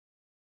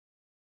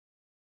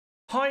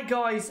Hi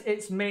guys,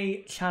 it's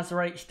me,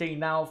 ChazzaHD.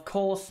 Now, of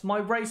course, my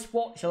race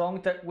watch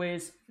along that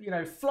was,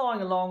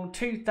 flying along,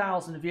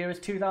 2,000 viewers,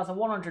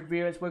 2,100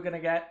 viewers. We're going to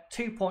get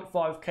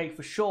 2.5k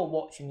for sure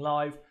watching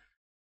live.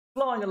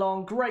 Flying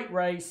along, great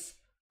race.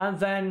 And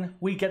then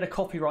we get a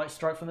copyright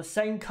strike from the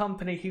same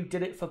company who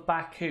did it for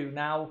Baku.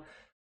 Now,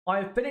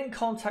 I've been in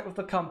contact with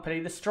the company.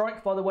 The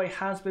strike, by the way,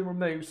 has been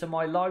removed, so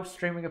my live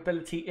streaming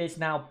ability is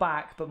now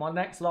back. But my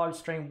next live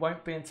stream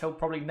won't be until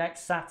probably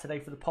next Saturday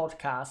for the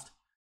podcast.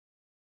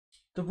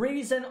 The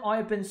reason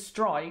I've been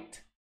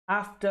striked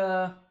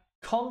after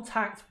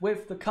contact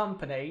with the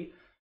company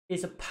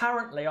is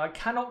apparently, I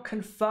cannot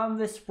confirm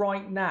this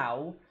right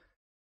now,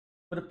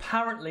 but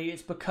apparently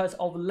it's because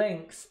of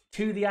links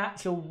to the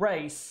actual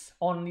race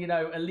on,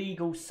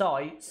 illegal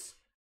sites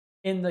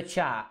in the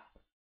chat.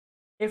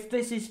 If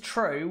this is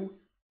true,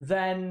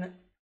 then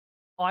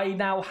I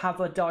now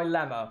have a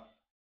dilemma.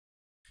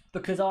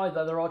 Because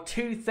either there are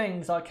two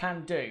things I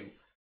can do.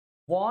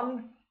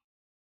 One,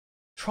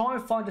 try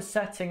and find a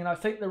setting, and I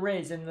think there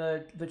is in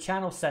the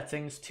channel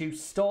settings, to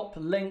stop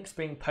links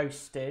being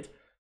posted,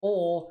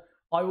 or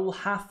I will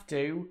have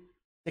to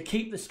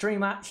keep the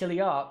stream actually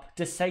up,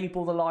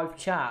 disable the live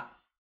chat.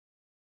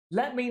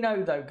 Let me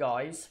know though,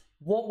 guys,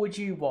 what would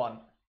you want?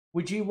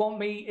 Would you want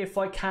me, if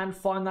I can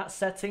find that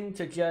setting,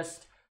 to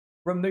just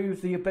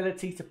remove the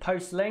ability to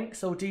post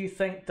links? Or do you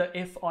think that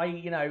if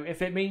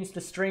if it means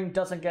the stream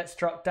doesn't get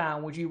struck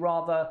down, would you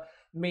rather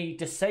me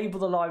disable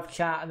the live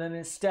chat and then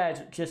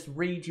instead just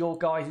read your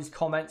guys'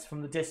 comments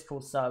from the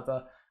Discord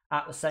server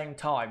at the same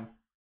time?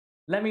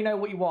 Let me know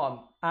what you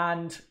want,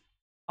 and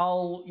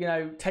I'll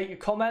take your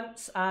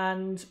comments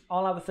and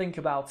I'll have a think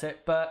about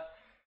it. But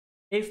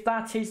if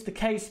that is the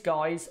case,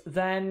 guys,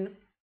 then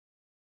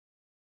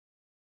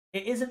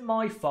it isn't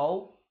my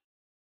fault.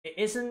 It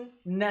isn't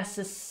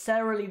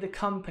necessarily the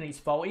company's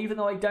fault, even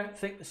though I don't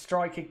think the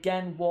strike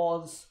again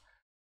was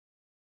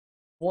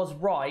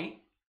right.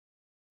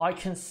 I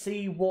can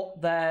see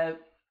what their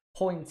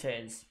point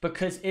is,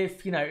 because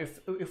if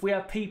we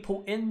have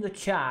people in the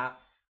chat,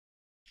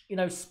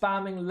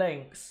 spamming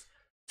links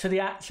to the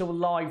actual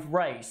live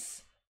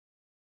race,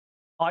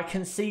 I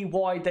can see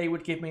why they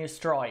would give me a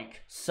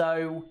strike.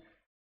 So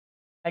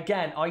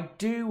again, I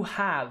do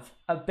have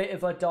a bit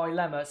of a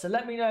dilemma. So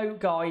let me know,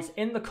 guys,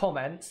 in the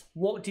comments,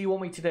 what do you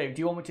want me to do? Do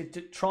you want me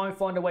to try and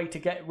find a way to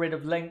get rid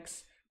of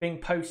links being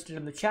posted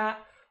in the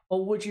chat?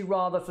 Or would you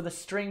rather, for the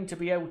stream to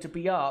be able to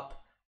be up,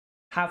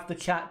 have the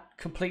chat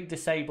completely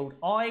disabled?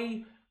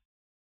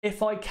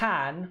 If I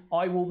can,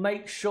 I will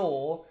make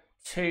sure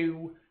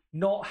to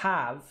not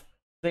have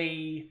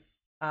the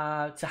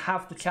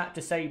chat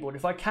disabled.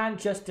 If I can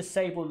just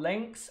disable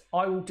links,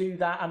 I will do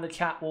that, and the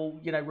chat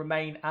will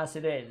remain as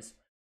it is.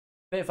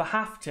 But if I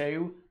have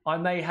to, I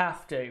may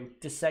have to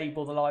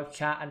disable the live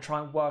chat and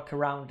try and work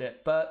around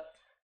it. But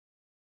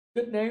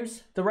good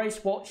news, the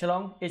race watch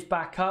along is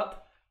back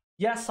up.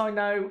 Yes, I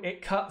know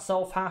it cuts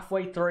off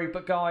halfway through,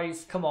 but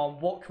guys, come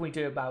on, what can we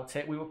do about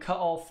it? We were cut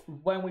off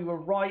when we were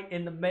right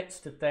in the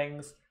midst of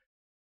things,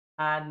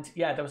 and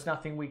yeah, there was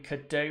nothing we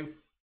could do.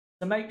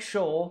 So make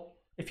sure,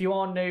 if you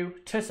are new,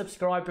 to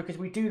subscribe, because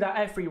we do that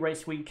every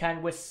race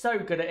weekend. We're so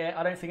good at it,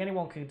 I don't think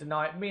anyone can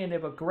deny it. Me and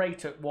Nib are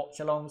great at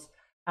watch-alongs,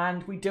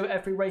 and we do it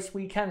every race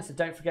weekend, so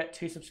don't forget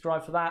to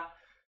subscribe for that.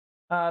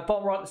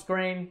 Bottom right of the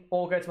screen,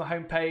 or go to my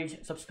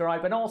homepage,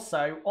 subscribe. And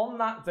also, on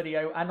that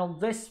video and on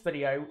this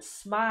video,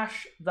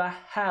 smash the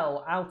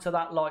hell out of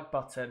that like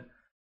button,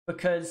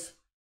 because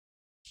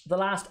the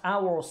last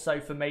hour or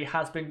so for me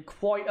has been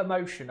quite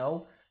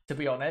emotional, to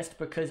be honest,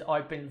 because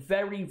I've been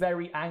very,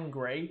 very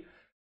angry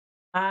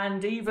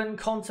and even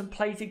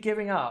contemplated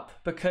giving up,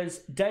 because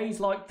days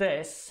like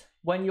this,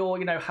 when you're,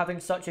 having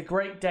such a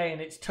great day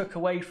and it's took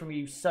away from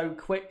you so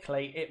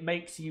quickly, it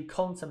makes you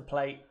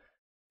contemplate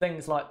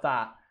things like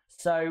that.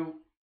 So,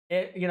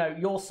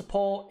 your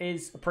support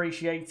is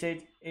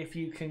appreciated. If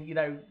you can,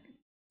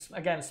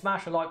 again,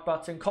 smash a like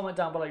button, comment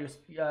down below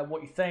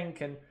what you think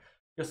and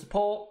your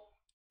support,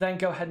 then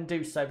go ahead and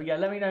do so. But yeah,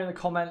 let me know in the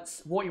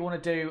comments what you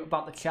want to do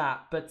about the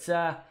chat. But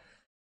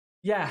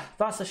yeah,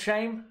 that's a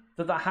shame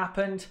that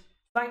happened.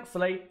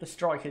 Thankfully, the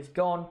strike is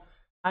gone.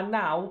 And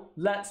now,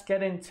 let's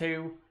get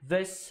into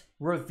this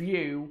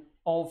review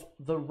of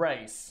the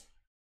race.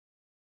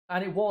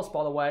 And it was,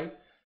 by the way,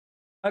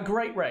 a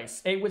great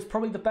race. It was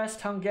probably the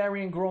best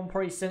Hungarian Grand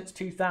Prix since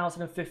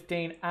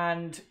 2015,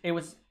 and it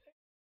was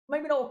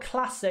maybe not a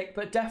classic,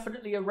 but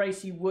definitely a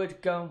race you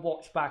would go and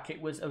watch back. It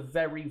was a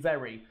very,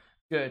 very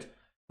good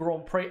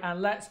Grand Prix,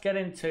 and let's get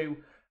into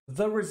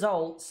the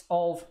results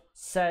of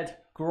said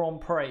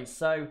Grand Prix.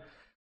 So,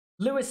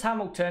 Lewis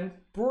Hamilton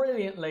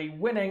brilliantly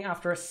winning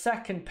after a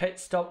second pit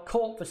stop,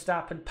 caught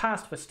Verstappen,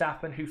 passed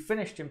Verstappen, who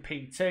finished in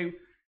P2.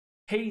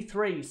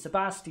 P3,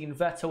 Sebastian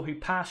Vettel, who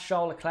passed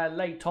Charles Leclerc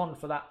late on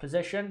for that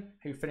position,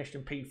 who finished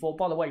in P4.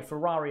 By the way,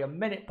 Ferrari a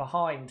minute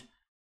behind.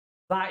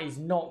 That is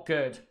not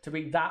good to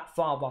be that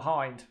far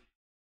behind,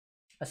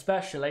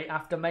 especially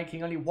after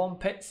making only one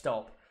pit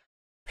stop.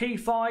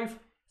 P5,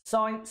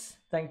 Sainz,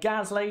 then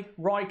Gasly,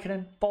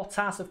 Raikkonen,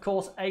 Bottas, of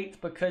course, 8th,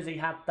 because he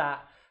had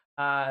that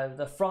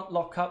The front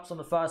lockups on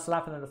the first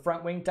lap and then the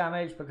front wing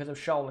damage because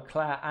of Charles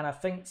Leclerc and I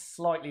think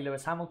slightly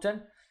Lewis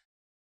Hamilton.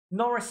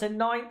 Norris in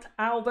 9th,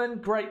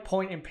 Albon, great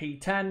point in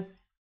P10.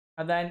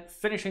 And then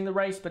finishing the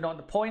race but not in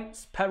the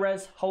points,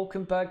 Perez,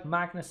 Hulkenberg,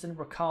 Magnussen,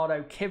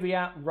 Ricciardo,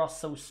 Kvyat,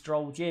 Russell,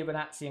 Stroll,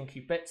 Giovinazzi and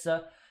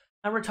Kubica.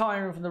 And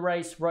retiring from the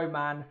race,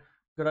 Romain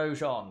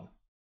Grosjean.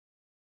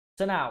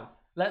 So now,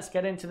 let's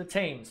get into the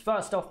teams.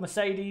 First off,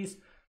 Mercedes.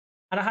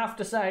 And I have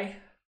to say,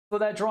 for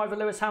their driver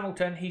Lewis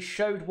Hamilton, he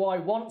showed why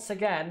once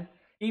again,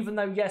 even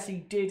though yes, he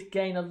did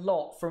gain a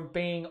lot from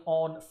being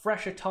on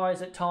fresher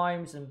tyres at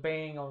times and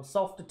being on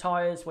softer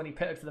tyres when he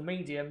pitted for the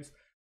mediums.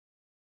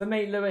 For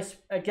me, Lewis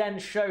again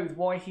showed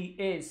why he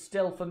is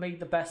still, for me,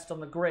 the best on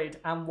the grid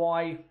and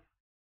why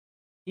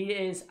he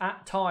is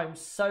at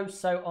times so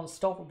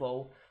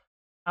unstoppable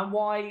and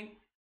why,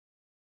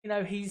 you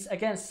know, he's,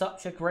 again,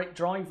 such a great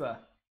driver.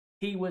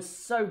 He was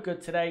so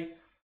good today.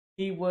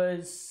 He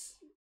was,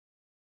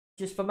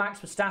 just for Max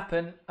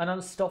Verstappen, an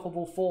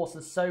unstoppable force,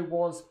 and so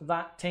was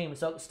that team.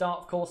 So at the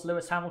start, of course,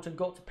 Lewis Hamilton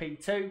got to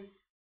P2.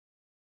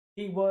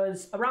 He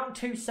was around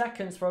 2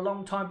 seconds for a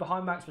long time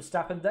behind Max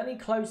Verstappen. Then he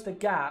closed the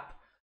gap.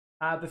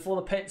 Before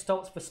the pit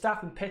stops,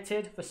 Verstappen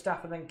pitted.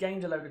 Verstappen then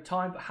gained a load of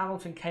time, but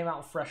Hamilton came out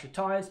with fresher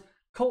tyres,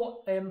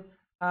 caught him,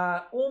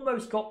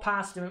 almost got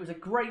past him. It was a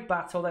great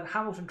battle. Then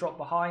Hamilton dropped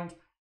behind,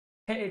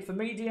 pitted for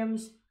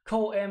mediums,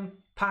 caught him,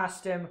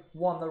 passed him,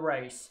 won the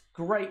race.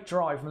 Great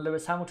drive from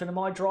Lewis Hamilton, and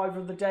my driver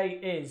of the day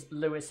is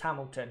Lewis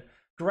Hamilton.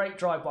 Great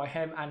drive by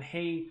him, and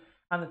he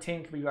and the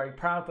team can be very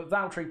proud. But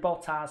Valtteri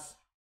Bottas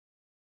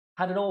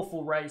had an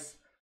awful race,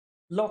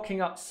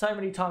 locking up so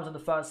many times on the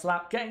first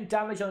lap, getting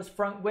damage on his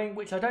front wing,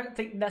 which I don't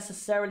think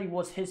necessarily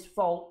was his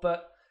fault,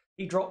 but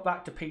he dropped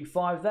back to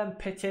P5, then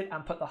pitted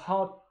and put the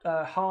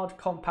hard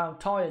compound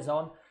tyres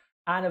on,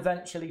 and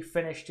eventually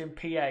finished in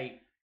P8.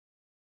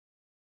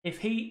 If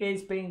he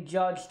is being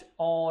judged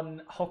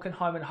on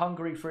Hockenheim and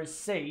Hungary for his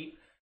seat,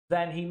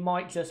 then he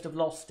might just have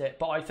lost it.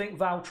 But I think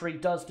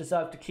Valtteri does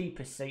deserve to keep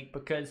his seat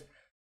because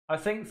I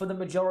think for the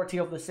majority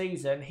of the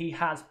season, he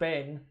has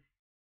been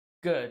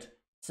good.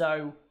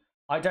 So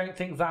I don't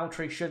think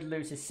Valtteri should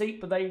lose his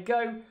seat, but there you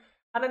go.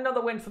 And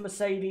another win for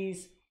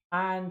Mercedes.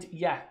 And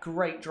yeah,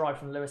 great drive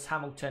from Lewis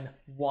Hamilton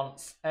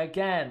once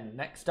again.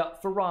 Next up,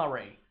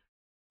 Ferrari.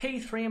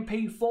 P3 and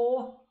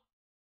P4.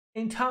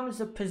 In terms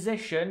of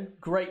position,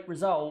 great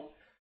result.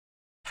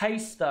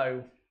 Pace,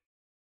 though,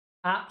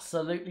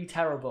 absolutely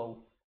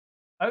terrible.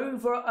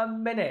 Over a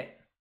minute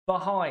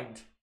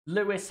behind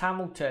Lewis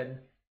Hamilton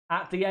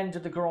at the end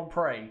of the Grand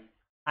Prix.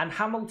 And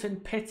Hamilton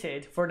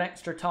pitted for an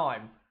extra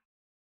time.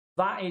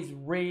 That is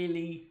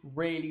really,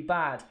 really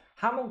bad.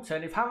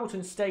 Hamilton, if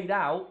Hamilton stayed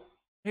out,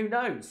 who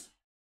knows?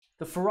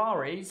 The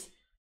Ferraris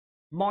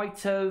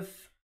might have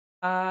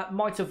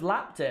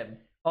lapped him.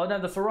 Oh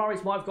no, the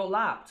Ferraris might have got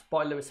lapped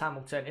by Lewis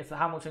Hamilton if the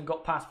Hamilton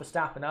got past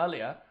Verstappen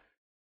earlier.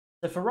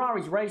 The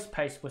Ferrari's race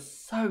pace was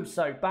so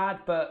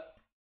bad, but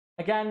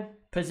again,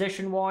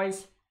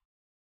 position-wise,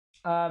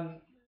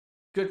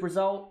 good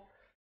result.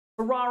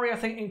 Ferrari, I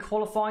think, in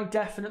qualifying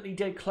definitely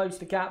did close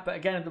the gap, but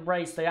again, in the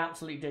race, they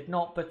absolutely did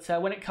not. But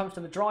when it comes to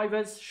the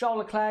drivers, Charles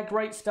Leclerc,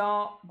 great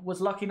start, was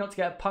lucky not to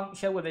get a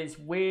puncture with his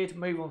weird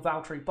move on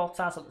Valtteri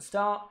Bottas at the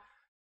start.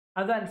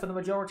 And then for the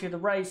majority of the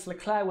race,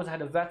 Leclerc was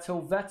ahead of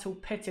Vettel.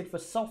 Vettel pitted for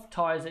soft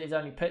tyres at his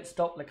only pit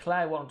stop.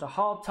 Leclerc went onto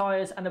hard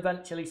tyres, and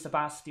eventually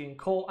Sebastian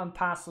caught and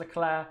passed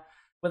Leclerc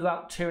with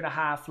about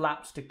 2.5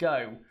 laps to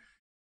go.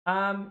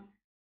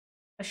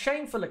 A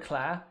shame for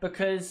Leclerc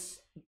because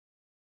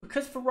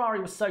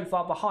Ferrari was so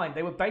far behind,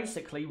 they were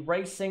basically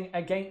racing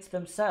against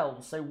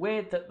themselves. So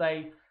weird that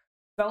they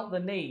felt the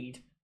need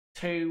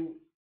to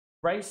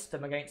race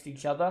them against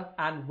each other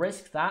and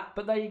risk that.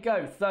 But there you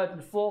go, 3rd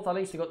and 4th, at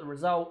least they got the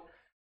result.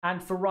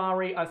 And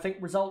Ferrari, I think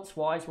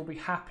results-wise, will be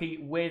happy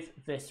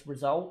with this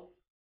result.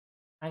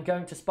 And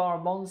going to Spa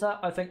and Monza,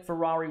 I think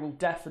Ferrari will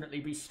definitely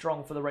be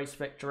strong for the race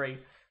victory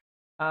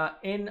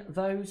in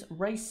those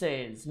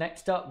races.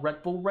 Next up,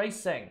 Red Bull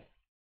Racing.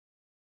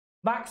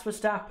 Max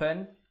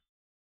Verstappen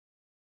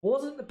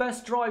wasn't the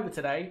best driver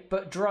today,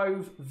 but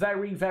drove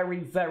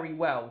very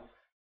well.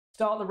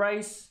 Start the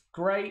race,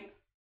 great.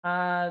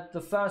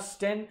 The first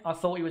stint, I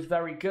thought he was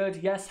very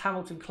good. Yes,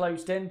 Hamilton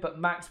closed in, but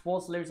Max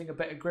was losing a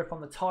bit of grip on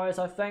the tyres,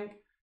 I think.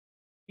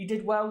 He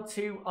did well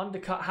to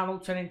undercut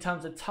Hamilton in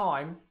terms of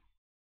time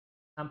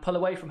and pull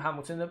away from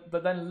Hamilton,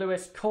 but then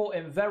Lewis caught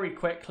him very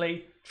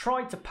quickly,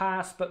 tried to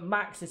pass, but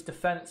Max's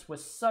defence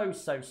was so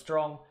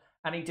strong,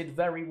 and he did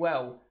very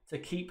well to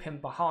keep him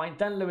behind.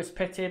 Then Lewis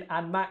pitted,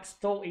 and Max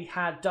thought he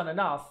had done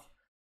enough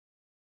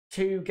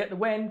to get the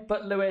win,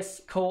 but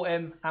Lewis caught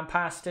him and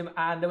passed him,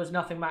 and there was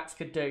nothing Max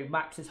could do.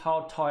 Max's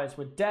hard tyres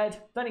were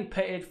dead. Then he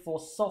pitted for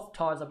soft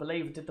tyres, I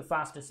believe, and did the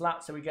fastest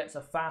lap, so he gets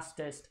a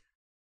fastest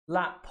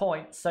lap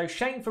point. So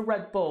shame for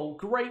Red Bull.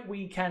 Great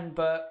weekend,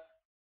 but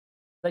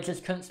they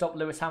just couldn't stop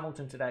Lewis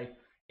Hamilton today.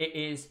 It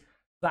is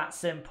that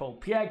simple.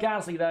 Pierre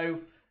Gasly, though,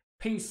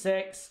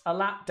 P6, a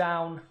lap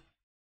down.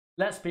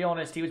 Let's be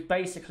honest, he was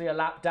basically a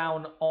lap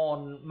down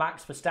on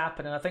Max Verstappen,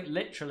 and I think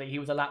literally he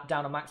was a lap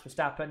down on Max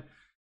Verstappen.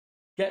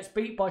 gets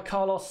beat by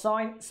Carlos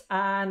Sainz,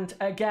 and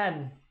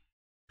again,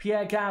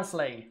 Pierre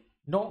Gasly,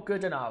 not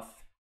good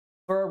enough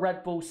for a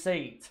Red Bull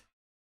seat.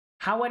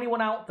 How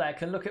anyone out there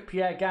can look at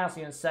Pierre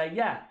Gasly and say,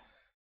 yeah,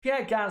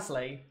 Pierre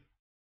Gasly,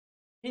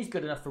 he's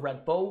good enough for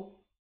Red Bull.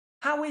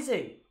 How is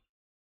he?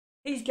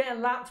 He's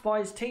getting lapped by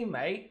his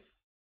teammate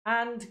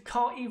and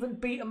can't even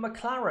beat a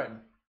McLaren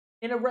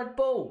in a Red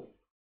Bull.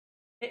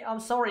 I'm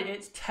sorry,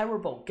 it's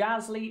terrible.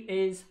 Gasly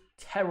is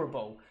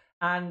terrible.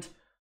 And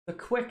the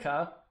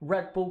quicker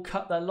Red Bull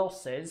cut their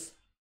losses,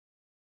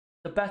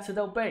 the better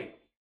they'll be.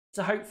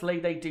 So hopefully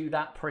they do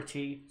that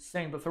pretty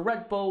soon. But for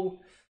Red Bull,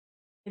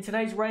 in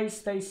today's race,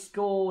 they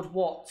scored,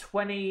 what,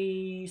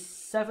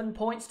 27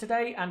 points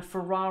today? And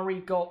Ferrari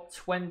got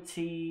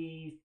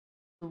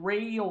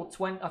 23 or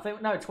 20, I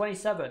think, no,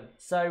 27.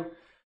 So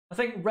I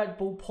think Red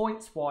Bull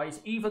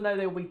points-wise, even though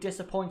they'll be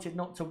disappointed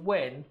not to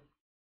win,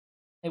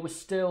 it was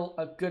still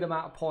a good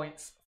amount of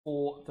points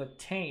for the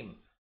team.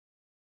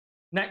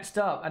 Next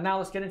up, and now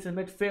let's get into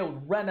the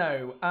midfield.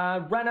 Renault.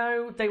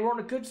 Renault, they were on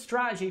a good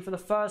strategy for the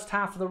first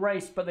half of the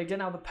race, but they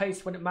didn't have the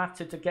pace when it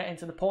mattered to get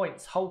into the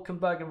points.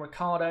 Hülkenberg and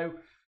Ricciardo,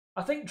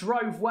 I think,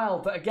 drove well,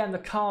 but again, the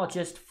car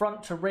just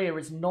front to rear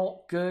is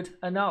not good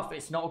enough.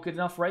 It's not a good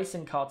enough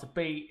racing car to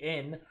be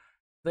in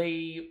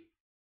the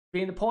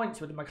points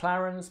with the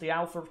McLarens, the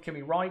Alfa of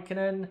Kimi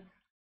Raikkonen.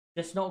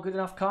 Just not a good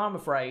enough car, I'm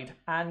afraid.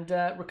 And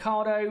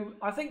Ricciardo,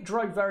 I think,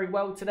 drove very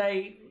well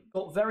today.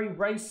 Got very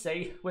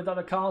racy with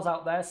other cars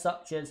out there,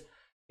 such as,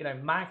 you know,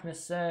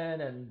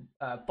 Magnussen and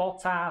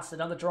Bottas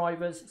and other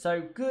drivers.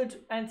 So good,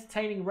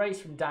 entertaining race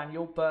from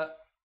Daniel, but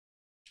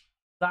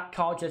that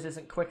car just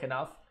isn't quick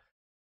enough.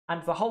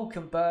 And for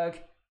Hülkenberg,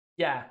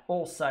 yeah,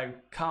 also,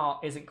 car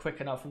isn't quick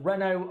enough.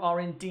 Renault are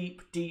in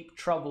deep, deep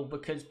trouble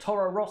because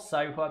Toro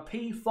Rosso, who are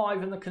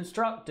P5 in the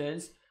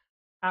Constructors,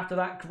 after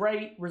that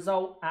great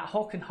result at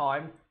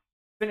Hockenheim,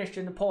 finished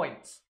in the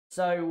points.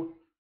 So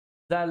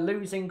they're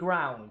losing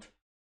ground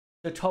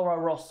to Toro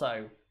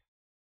Rosso.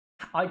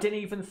 I didn't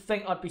even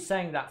think I'd be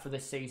saying that for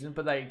this season,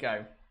 but there you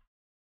go.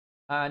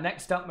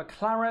 Next up,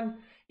 McLaren.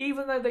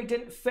 Even though they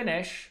didn't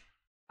finish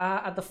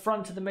at the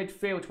front of the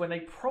midfield when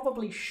they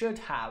probably should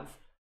have,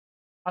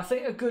 I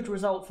think a good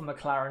result for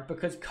McLaren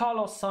because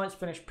Carlos Sainz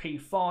finished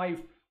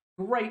P5.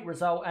 Great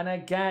result. And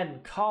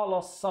again,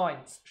 Carlos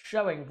Sainz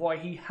showing why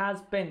he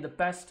has been the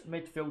best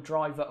midfield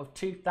driver of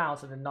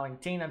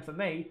 2019. And for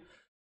me,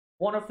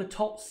 one of the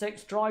top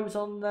 6 drivers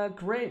on the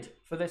grid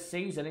for this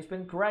season. He's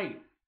been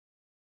great.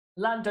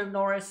 Lando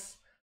Norris,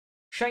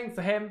 shame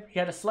for him. He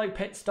had a slow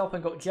pit stop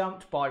and got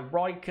jumped by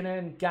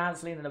Raikkonen,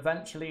 Gasly, and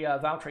eventually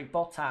Valtteri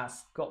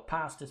Bottas got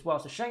past as well.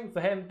 So shame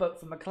for him, but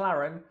for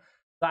McLaren,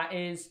 that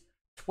is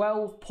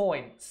 12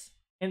 points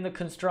in the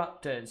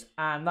Constructors.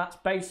 And that's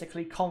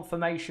basically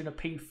confirmation of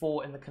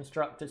P4 in the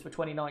Constructors for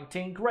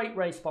 2019. Great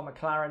race by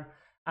McLaren,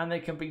 and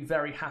they can be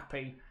very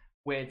happy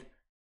with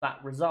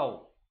that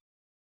result.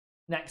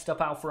 Next up,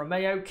 Alfa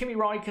Romeo. Kimi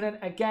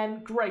Raikkonen,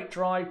 again, great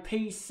drive.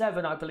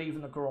 P7, I believe,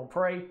 in the Grand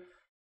Prix.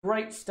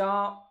 Great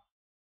start.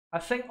 I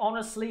think,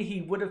 honestly,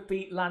 he would have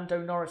beat Lando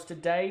Norris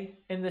today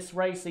in this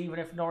race, even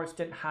if Norris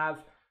didn't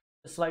have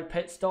the slow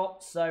pit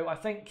stop. So I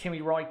think Kimi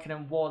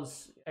Raikkonen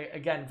was,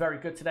 again, very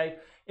good today.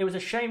 It was a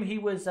shame he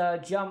was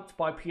jumped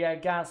by Pierre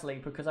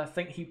Gasly because I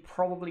think he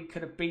probably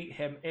could have beat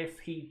him if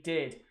he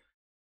did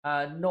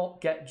not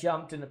get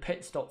jumped in the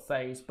pit stop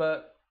phase.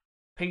 But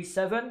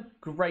P7,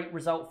 great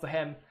result for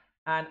him.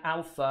 And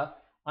Alfa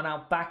are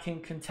now back in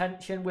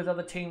contention with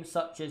other teams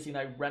such as, you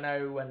know,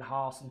 Renault and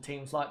Haas and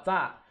teams like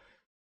that.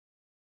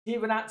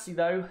 Giovinazzi,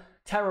 though,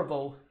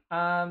 terrible.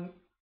 To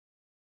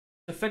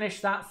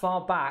finish that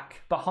far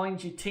back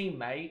behind your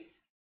teammate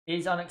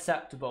is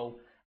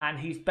unacceptable. And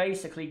he's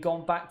basically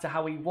gone back to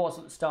how he was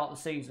at the start of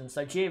the season.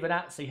 So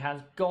Giovinazzi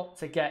has got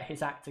to get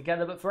his act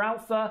together. But for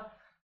Alfa,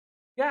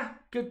 yeah,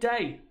 good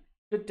day.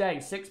 Good day,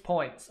 6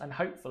 points, and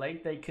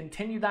hopefully they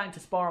continue that into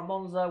Spa and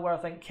Monza, where I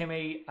think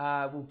Kimi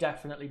will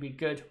definitely be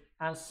good,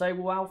 and so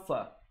will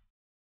Alfa.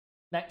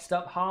 Next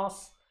up,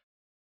 Haas.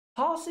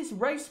 Haas's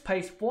race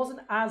pace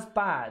wasn't as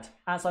bad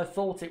as I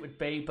thought it would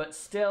be, but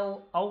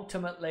still,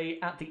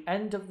 ultimately, at the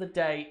end of the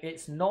day,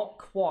 it's not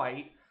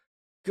quite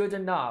good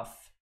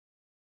enough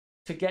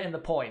to get in the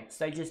points.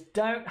 They just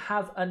don't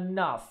have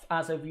enough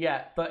as of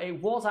yet, but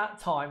it was at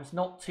times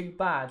not too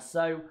bad.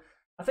 So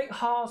I think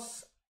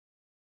Haas,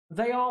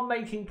 they are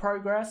making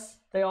progress.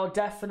 They are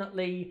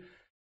definitely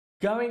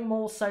going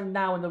more so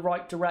now in the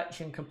right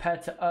direction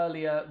compared to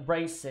earlier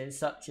races,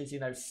 such as, you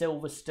know,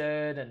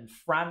 Silverstone and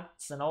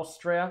France and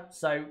Austria.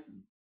 So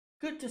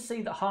good to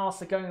see that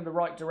Haas are going in the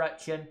right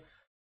direction.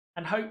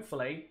 And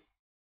hopefully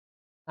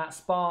at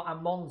Spa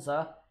and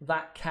Monza,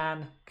 that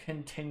can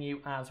continue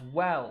as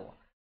well.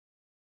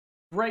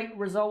 Great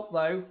result,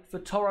 though, for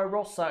Toro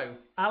Rosso.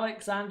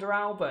 Alexander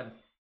Albon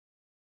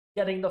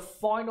getting the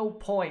final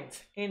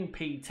point in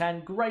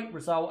P10. Great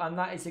result, and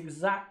that is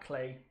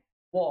exactly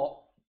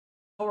what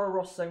Toro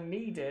Rosso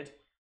needed,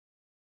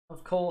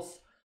 of course,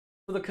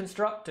 for the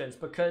Constructors,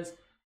 because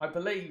I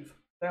believe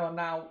they are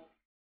now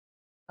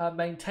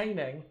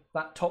maintaining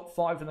that top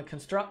 5 in the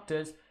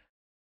Constructors.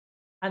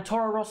 And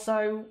Toro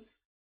Rosso,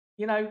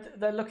 you know,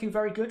 they're looking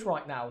very good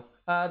right now.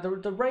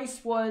 The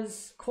race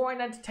was quite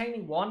an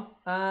entertaining one.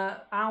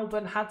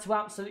 Albon had to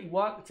absolutely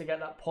work to get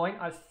that point.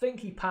 I think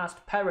he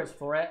passed Perez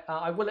for it.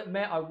 I will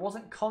admit I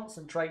wasn't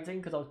concentrating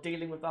because I was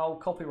dealing with the whole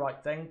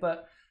copyright thing,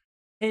 but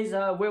his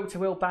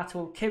wheel-to-wheel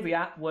battle with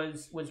Kvyat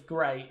was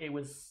great. It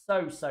was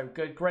so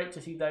good. Great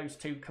to see those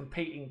two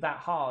competing that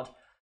hard.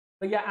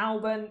 But yeah,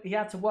 Albon, he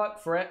had to work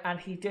for it, and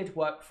he did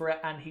work for it,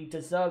 and he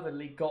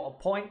deservedly got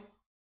a point.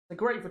 So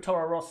great for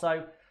Toro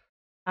Rosso.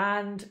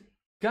 And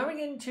going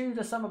into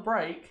the summer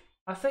break,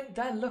 I think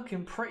they're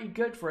looking pretty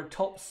good for a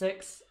top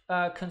 6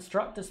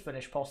 constructors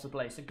finish,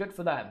 possibly. So good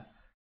for them.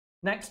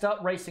 Next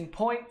up, Racing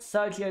Point.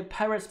 Sergio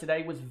Perez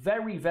today was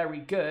very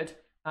good.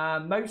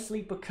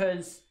 Mostly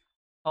because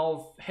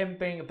of him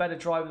being a better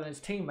driver than his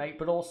teammate,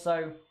 but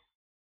also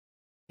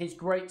his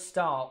great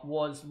start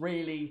was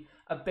really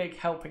a big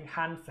helping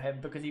hand for him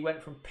because he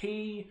went from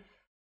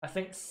I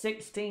think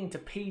 16 to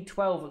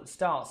P12 at the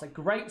start. So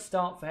great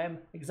start for him,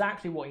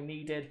 exactly what he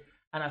needed.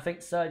 And I think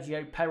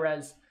Sergio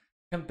Perez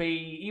can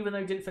be, even though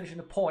he didn't finish in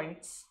the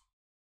points,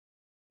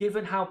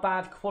 given how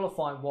bad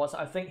qualifying was,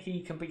 I think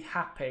he can be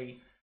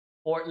happy,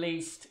 or at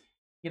least,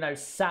 you know,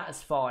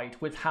 satisfied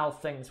with how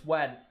things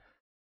went.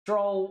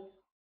 Stroll,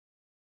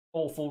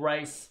 awful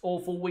race,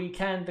 awful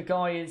weekend. The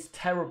guy is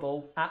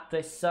terrible at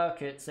this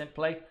circuit,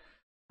 simply.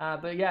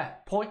 But yeah,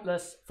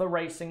 pointless for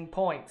Racing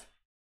Point.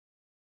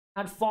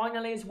 And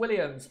finally is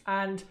Williams.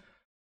 And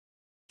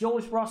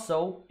George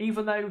Russell,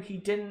 even though he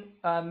didn't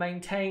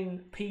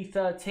maintain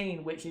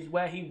P13, which is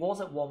where he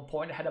was at one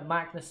point, ahead of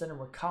Magnussen and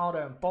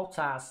Ricciardo and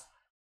Bottas,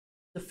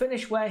 to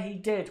finish where he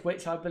did,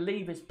 which I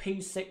believe is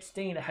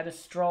P16 ahead of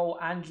Stroll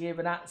and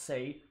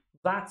Giovinazzi,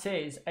 that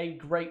is a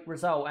great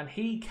result. And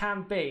he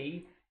can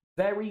be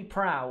very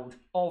proud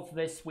of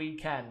this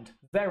weekend.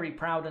 Very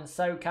proud, and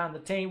so can the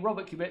team.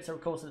 Robert Kubica,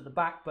 of course, at the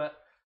back, but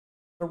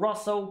for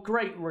Russell,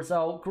 great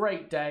result,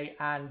 great day,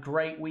 and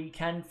great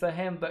weekend for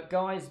him. But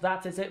guys,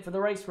 that is it for the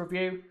race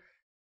review.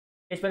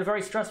 It's been a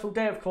very stressful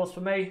day, of course,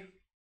 for me.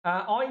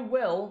 I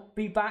will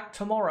be back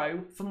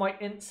tomorrow for my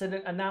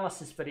incident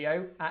analysis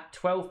video at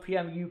 12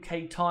 PM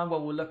UK time, where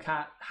we'll look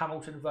at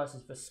Hamilton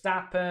versus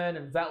Verstappen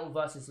and Vettel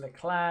versus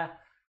Leclerc.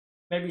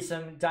 Maybe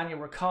some Daniel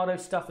Ricciardo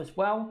stuff as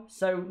well.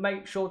 So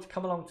make sure to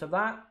come along to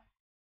that.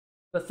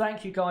 But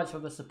thank you guys for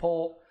the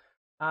support.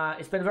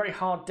 It's been a very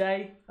hard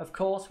day, of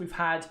course. We've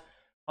had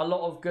a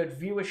lot of good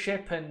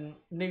viewership and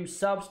new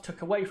subs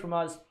took away from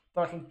us.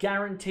 But I can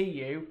guarantee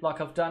you, like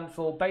I've done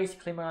for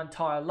basically my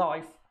entire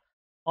life,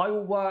 I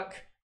will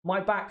work my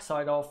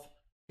backside off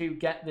to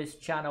get this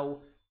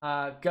channel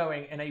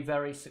going in a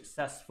very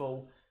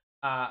successful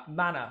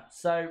manner.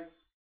 So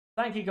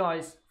thank you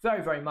guys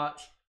very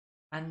much.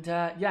 And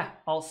yeah,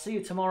 I'll see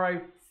you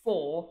tomorrow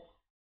for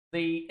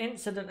the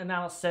incident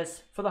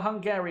analysis for the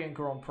Hungarian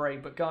Grand Prix.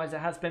 But guys, it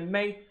has been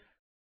me,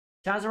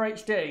 Chazza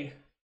HD.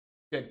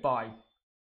 Goodbye.